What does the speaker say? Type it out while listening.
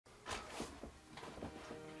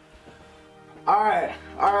Alright,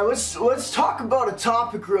 let's talk about a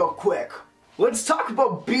topic real quick. Let's talk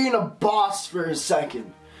about being a boss for a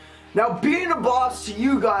second. Now, being a boss to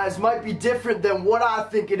you guys might be different than what I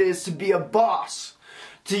think it is to be a boss.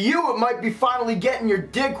 To you, it might be finally getting your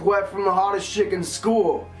dick wet from the hottest chick in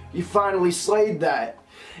school. You finally slayed that.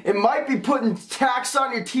 It might be putting tacks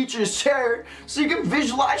on your teacher's chair so you can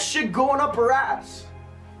visualize shit going up her ass.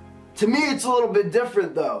 To me, it's a little bit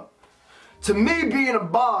different though. To me, being a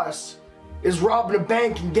boss is robbing a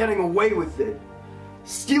bank and getting away with it.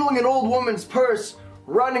 Stealing an old woman's purse,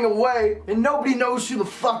 running away, and nobody knows who the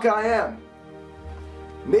fuck I am.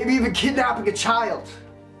 Maybe even kidnapping a child.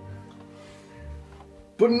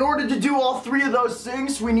 But in order to do all three of those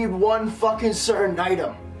things, we need one fucking certain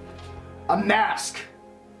item. A mask.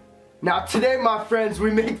 Now today, my friends, we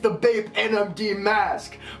make the Bape Nmd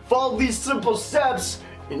mask. Follow these simple steps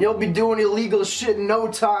and you'll be doing illegal shit in no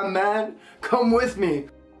time, man. Come with me.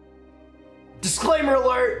 Disclaimer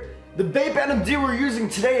alert. The Bape Nmd we're using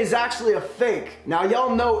today is actually a fake. Now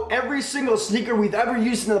y'all know every single sneaker we've ever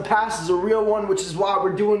used in the past is a real one, which is why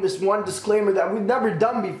we're doing this one disclaimer that we've never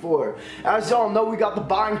done before. As y'all know, we got the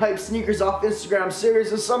Buying Hype sneakers off Instagram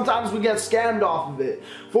series and sometimes we get scammed off of it.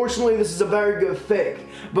 Fortunately, this is a very good fake.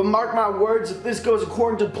 But mark my words, if this goes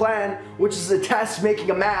according to plan, which is a test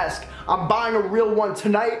making a mask, I'm buying a real one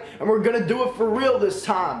tonight and we're gonna do it for real this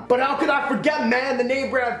time. But how could I forget, man? The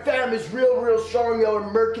NameBran fam is real strong. Y'all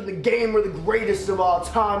are murking the game. We're the greatest of all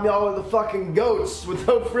time. Y'all are the fucking goats.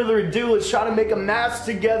 Without further ado, let's try to make a mask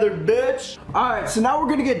together, bitch. Alright, so now we're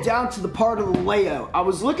gonna get down to the part of the layout. I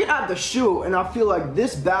was looking at the shoe and I feel like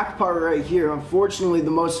this back part right here, unfortunately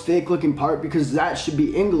the most fake looking part because that should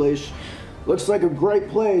be English, looks like a great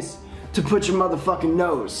place to put your motherfucking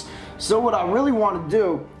nose. So what I really want to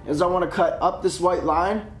do is I want to cut up this white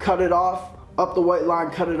line, cut it off, up the white line,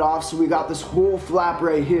 cut it off, so we got this whole flap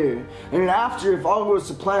right here. And then after, if all goes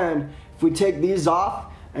to plan, if we take these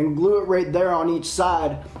off and glue it right there on each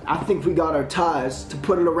side, I think we got our ties to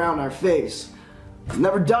put it around our face. I've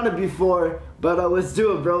never done it before, but let's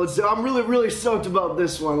do it, bro. Let's do it. I'm really stoked about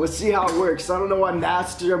this one. Let's see how it works. I don't know why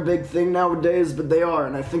masks are a big thing nowadays, but they are,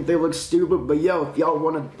 and I think they look stupid. But yo, if y'all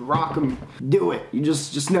want to rock them, do it. You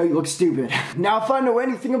just know you look stupid. Now, if I know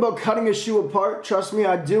anything about cutting a shoe apart, trust me,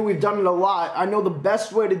 I do. We've done it a lot. I know the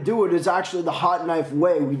best way to do it is actually the hot knife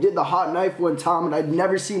way. We did the hot knife one time, and I'd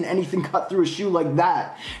never seen anything cut through a shoe like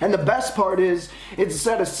that. And the best part is, it's a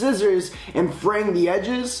set of scissors, and fraying the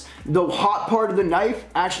edges, the hot part of the knife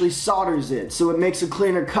actually solders it, so it makes a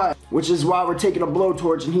cleaner cut, which is why we're taking a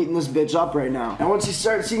blowtorch and heating this bitch up right now. And once you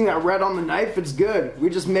start seeing that red on the knife, it's good.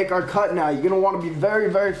 We just make our cut now. You're gonna want to be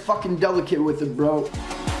very fucking delicate with it, bro.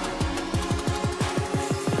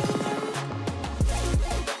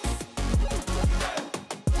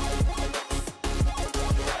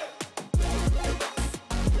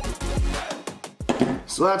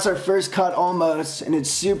 So that's our first cut almost, and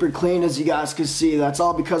it's super clean as you guys can see. That's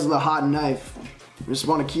all because of the hot knife. We just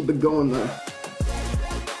want to keep it going though.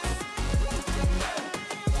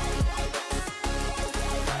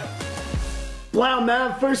 Wow,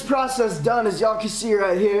 man, first process done, as y'all can see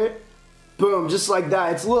right here. Boom, just like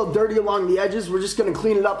that. It's a little dirty along the edges. We're just gonna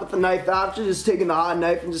clean it up with the knife after, just taking the hot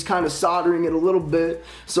knife and just kind of soldering it a little bit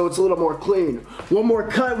so it's a little more clean. One more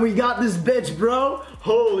cut and we got this bitch, bro.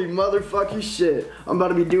 Holy motherfucking shit. I'm about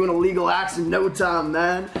to be doing illegal acts in no time,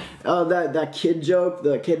 man. That kid joke,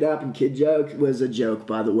 the kidnapping kid joke, was a joke,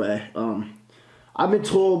 by the way. I've been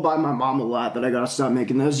told by my mom a lot that I gotta stop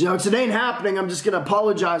making those jokes. It ain't happening. I'm just gonna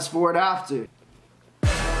apologize for it after.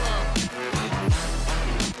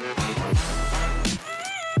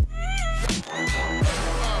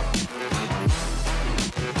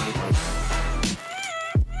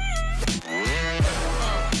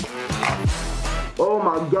 Oh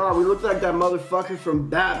my god, we look like that motherfucker from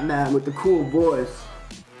Bape Nmd with the cool voice.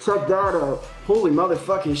 Check that out. Holy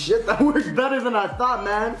motherfucking shit, that worked better than I thought,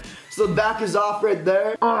 man. So the back is off right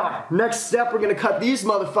there. Next step, we're gonna cut these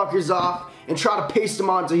motherfuckers off and try to paste them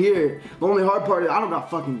onto here. The only hard part is I don't got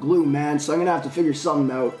fucking glue, man, so I'm gonna have to figure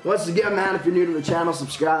something out. Once again, man, if you're new to the channel,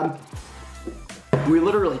 subscribe. We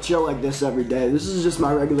literally chill like this every day. This is just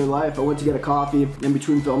my regular life. I went to get a coffee in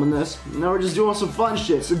between filming this. Now we're just doing some fun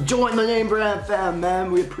shit. So join the NameBran fam,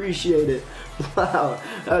 man. We appreciate it. Wow,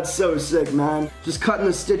 that's so sick, man. Just cutting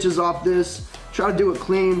the stitches off this. Try to do it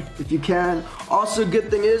clean if you can. Also,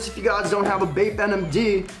 good thing is, if you guys don't have a Bape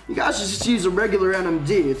Nmd, you guys should just use a regular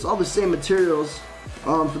NMD. It's all the same materials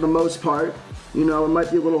for the most part. You know, it might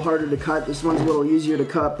be a little harder to cut. This one's a little easier to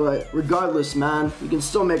cut, but regardless, man, you can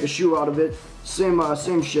still make a shoe out of it.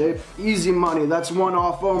 Same shape. Easy money. That's one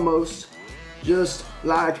off almost. Just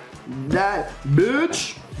like that,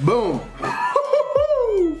 bitch. Boom.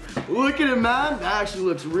 Look at it, man. That actually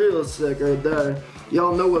looks real sick right there.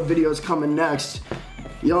 Y'all know what video is coming next.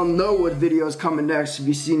 Y'all know what video is coming next. If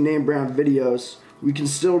you see NameBran videos, we can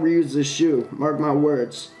still reuse this shoe. Mark my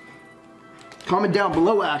words. Comment down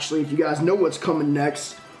below, actually, if you guys know what's coming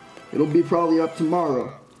next. It'll be probably up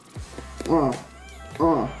tomorrow.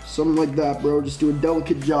 Something like that, bro. Just do a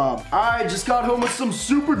delicate job. Alright, just got home with some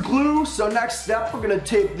super glue. So next step, we're gonna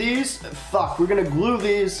tape these. We're gonna glue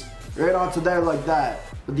these right onto there like that.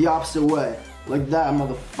 But the opposite way. Like that,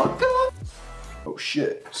 motherfucker. Oh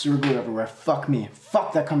shit, super glue everywhere. Fuck me.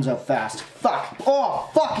 Fuck, that comes out fast. Fuck. Oh,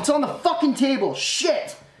 fuck, it's on the fucking table.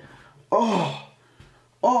 Shit. Oh.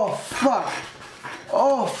 Oh, fuck.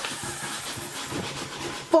 Oh.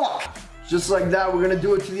 Fuck. Just like that, we're gonna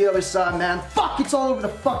do it to the other side, man. Fuck, it's all over the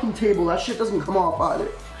fucking table. That shit doesn't come off either.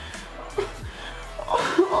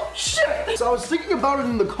 Oh, shit. So I was thinking about it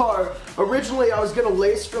in the car. Originally, I was gonna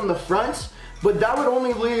lace from the front, but that would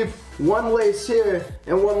only leave one lace here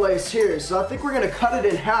and one lace here. So I think we're gonna cut it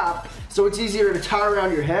in half so it's easier to tie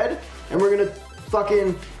around your head. And we're gonna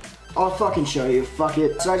I'll fucking show you, fuck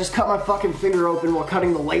it. So I just cut my fucking finger open while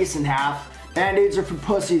cutting the lace in half. Band-aids are for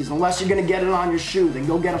pussies. Unless you're gonna get it on your shoe, then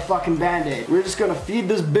go get a fucking Band-Aid. We're just gonna feed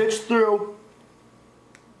this bitch through.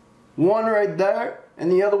 One right there,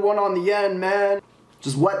 and the other one on the end, man.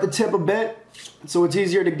 Just wet the tip a bit, so it's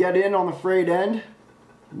easier to get in on the frayed end.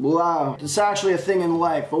 Wow, it's actually a thing in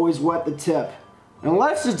life, always wet the tip.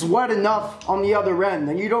 Unless it's wet enough on the other end,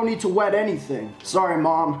 then you don't need to wet anything. Sorry,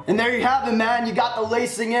 Mom. And there you have it, man. You got the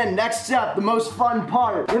lacing in. Next step, the most fun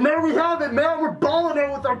part. And there we have it, man. We're balling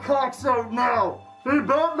out with our cocks out now. Hey,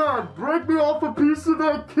 Batman, break me off a piece of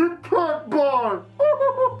that Kit Kat bar.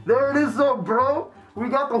 There it is, though, bro. We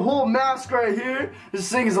got the whole mask right here.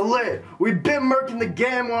 This thing is lit. We've been murking the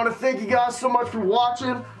game. I want to thank you guys so much for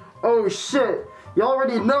watching. Oh, shit. You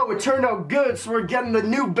already know it turned out good, so we're getting the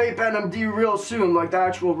new Bape Nmd real soon, like the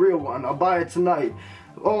actual real one. I'll buy it tonight.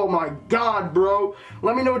 Oh my god, bro.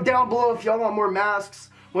 Let me know down below if y'all want more masks.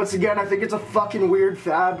 Once again, I think it's a fucking weird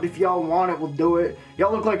fad, but if y'all want it, we'll do it.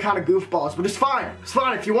 Y'all look like kind of goofballs, but it's fine. It's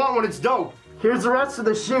fine. If you want one, it's dope. Here's the rest of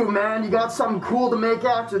the shoe, man. You got something cool to make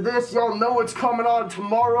after this. Y'all know what's coming on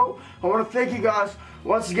tomorrow. I want to thank you guys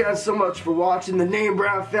once again so much for watching. The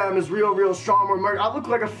NameBran fam is real strong. I look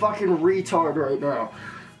like a fucking retard right now.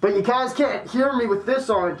 But you guys can't hear me with this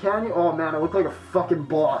on, can you? Oh man, I look like a fucking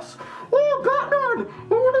boss. Oh, Batman!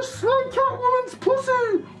 I want to slay Catwoman's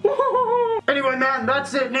pussy! Anyway, man,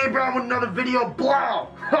 that's it. NameBran with another video. Blow!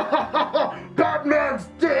 Batman's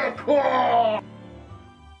dick! Oh!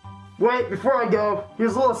 Wait, before I go,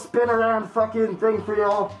 here's a little spin around fucking thing for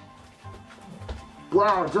y'all.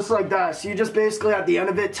 Wow, just like that. So you just basically at the end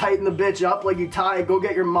of it tighten the bitch up like you tie, go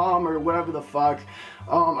get your mom or whatever the fuck.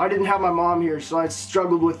 I didn't have my mom here, so I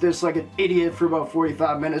struggled with this like an idiot for about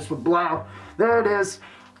 45 minutes with blow. There it is.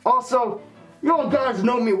 Also, y'all guys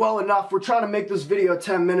know me well enough. We're trying to make this video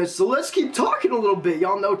 10 minutes, so let's keep talking a little bit.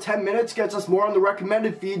 Y'all know 10 minutes gets us more on the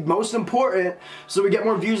recommended feed, most important, so we get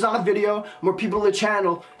more views on the video, more people to the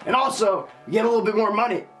channel, and also, we get a little bit more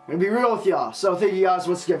money. I'm gonna be real with y'all. So thank you guys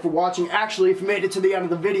once again for watching. Actually, if you made it to the end of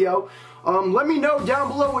the video, let me know down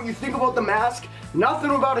below what you think about the mask. Nothing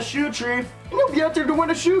about a shoe tree, and you'll be out there to win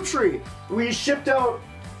a shoe tree. We shipped out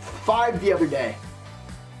 5 the other day.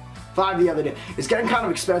 5 the other day. It's getting kind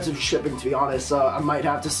of expensive shipping, to be honest. I might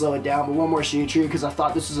have to slow it down, but one more shoe tree because I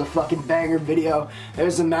thought this was a fucking banger video.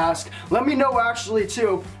 There's a mask. Let me know actually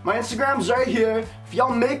too. My Instagram's right here. If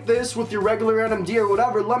y'all make this with your regular NMD or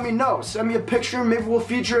whatever, let me know. Send me a picture. Maybe we'll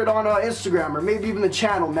feature it on Instagram or maybe even the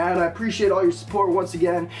channel, man. I appreciate all your support once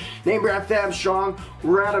again. NameBran fam strong.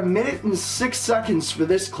 We're at 1 minute and 6 seconds for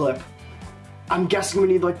this clip. I'm guessing we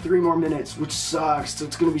need like 3 more minutes, which sucks. So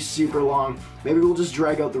it's gonna be super long. Maybe we'll just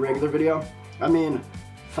drag out the regular video. I mean,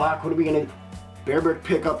 fuck, what are we gonna do? Bear brick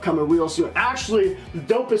pickup coming real soon. Actually, the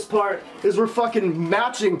dopest part is we're fucking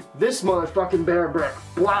matching this motherfucking bear brick.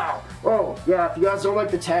 Wow. Oh, yeah, if you guys don't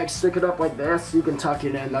like the tag, stick it up like this. You can tuck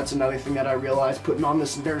it in. That's another thing that I realized putting on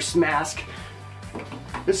this nurse mask.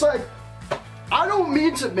 It's like, I don't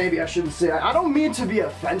mean to, maybe I shouldn't say, I don't mean to be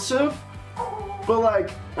offensive, but like,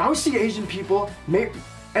 I always see Asian people,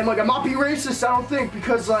 and like, I'm not being racist, I don't think,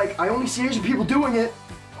 because like, I only see Asian people doing it.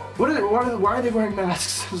 Why are they wearing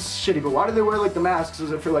masks? This is shitty, but why do they wear like the masks?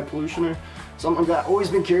 Is it for like pollution or something like that? Always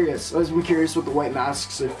been curious. Always been curious what the white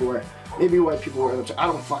masks are for. Maybe white people wear them too. I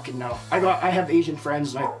don't fucking know. I have Asian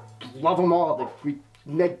friends and I love them all. Like, we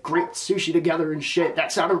make great sushi together and shit.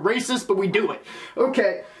 That sounded racist, but we do it.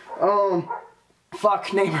 Okay, fuck,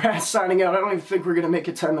 NameBran signing out. I don't even think we're gonna make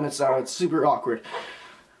it 10 minutes out. It's super awkward.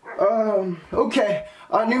 Okay,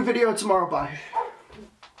 new video tomorrow. Bye.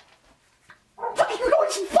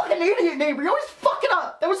 idiot, neighbor. You always fuck it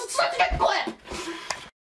up. That was such a good clip.